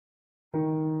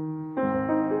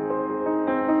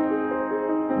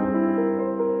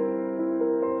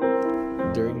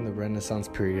Renaissance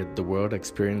period, the world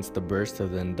experienced the burst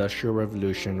of the Industrial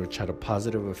Revolution, which had a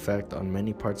positive effect on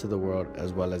many parts of the world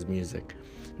as well as music.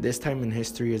 This time in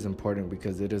history is important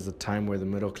because it is a time where the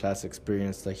middle class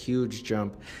experienced a huge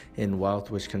jump in wealth,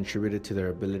 which contributed to their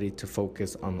ability to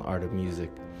focus on the art of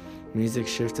music. Music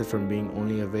shifted from being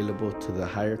only available to the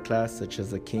higher class, such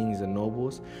as the kings and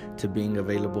nobles, to being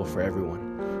available for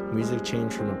everyone. Music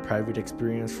changed from a private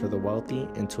experience for the wealthy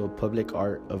into a public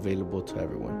art available to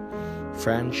everyone.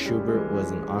 Franz Schubert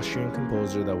was an Austrian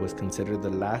composer that was considered the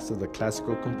last of the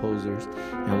classical composers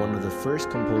and one of the first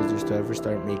composers to ever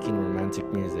start making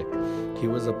romantic music. He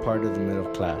was a part of the middle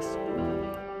class.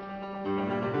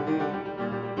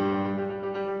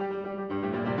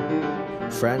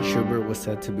 Franz Schubert was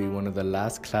said to be one of the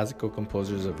last classical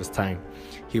composers of his time.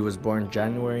 He was born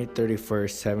January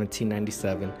 31st,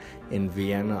 1797 in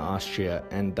Vienna, Austria,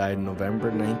 and died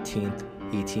November 19th,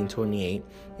 1828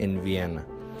 in Vienna.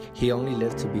 He only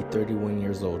lived to be 31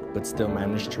 years old, but still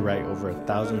managed to write over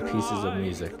 1,000 pieces of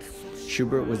music.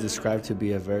 Schubert was described to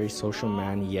be a very social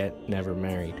man, yet never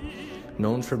married.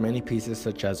 Known for many pieces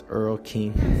such as Erl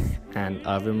King and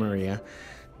Ave Maria,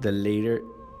 the later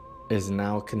is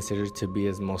now considered to be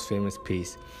his most famous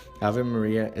piece. Ave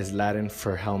Maria is Latin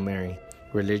for Hail Mary.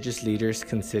 Religious leaders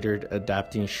considered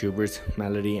adapting Schubert's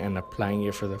melody and applying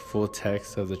it for the full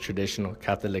text of the traditional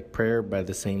Catholic prayer by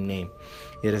the same name.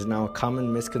 It is now a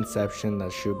common misconception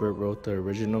that Schubert wrote the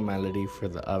original melody for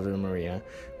the Ave Maria,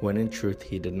 when in truth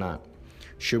he did not.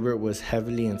 Schubert was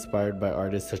heavily inspired by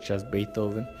artists such as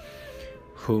Beethoven,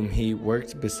 whom he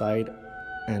worked beside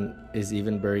and is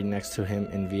even buried next to him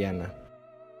in Vienna.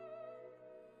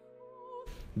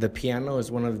 The piano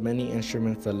is one of many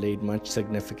instruments that laid much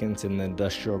significance in the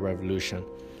Industrial Revolution.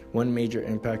 One major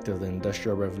impact of the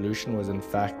Industrial Revolution was in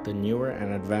fact the newer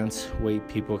and advanced way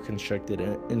people constructed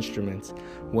instruments,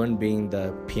 one being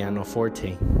the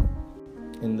pianoforte.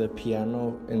 In the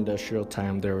piano industrial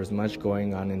time, there was much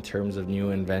going on in terms of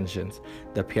new inventions.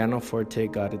 The pianoforte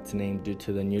got its name due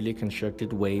to the newly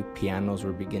constructed way pianos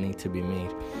were beginning to be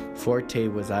made. Forte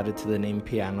was added to the name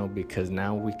piano because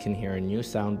now we can hear a new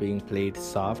sound being played,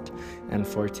 soft, and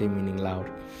forte meaning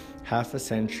loud. Half a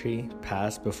century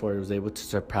passed before it was able to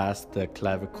surpass the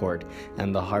clavichord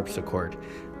and the harpsichord.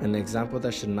 An example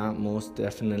that should not most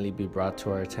definitely be brought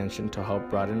to our attention to help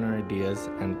broaden our ideas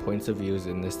and points of views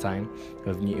in this time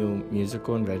of new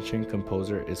musical invention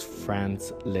composer is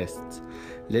Franz Liszt.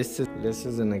 Liszt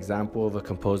is an example of a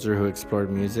composer who explored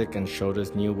music and showed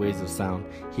us new ways of sound.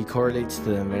 He correlates to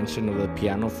the invention of the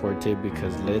pianoforte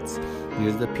because Liszt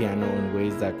used the piano in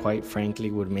ways that quite frankly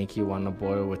would make you want to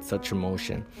boil with such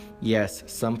emotion. Yes,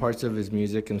 some parts of his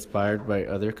music inspired by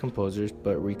other composers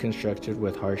but reconstructed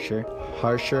with harsher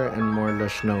and more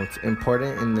lush notes.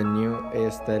 Important in the new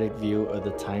aesthetic view of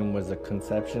the time was the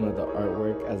conception of the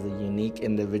artwork as a unique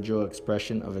individual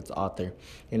expression of its author,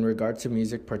 in regard to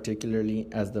music particularly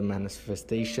as the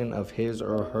manifestation of his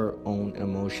or her own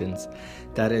emotions.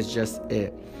 That is just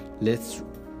it. Liszt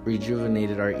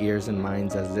rejuvenated our ears and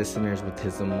minds as listeners with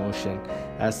his emotion.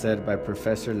 As said by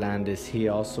Professor Landis, he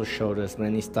also showed us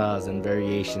many styles and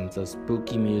variations of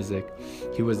spooky music.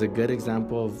 He was a good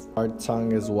example of art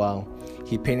song as well.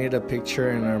 He painted a picture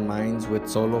in our minds with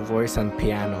solo voice and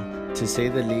piano. To say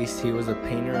the least, he was a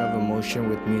painter of emotion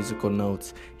with musical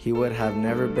notes. He would have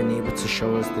never been able to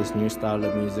show us this new style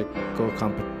of musical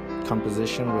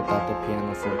composition without the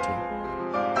pianoforte.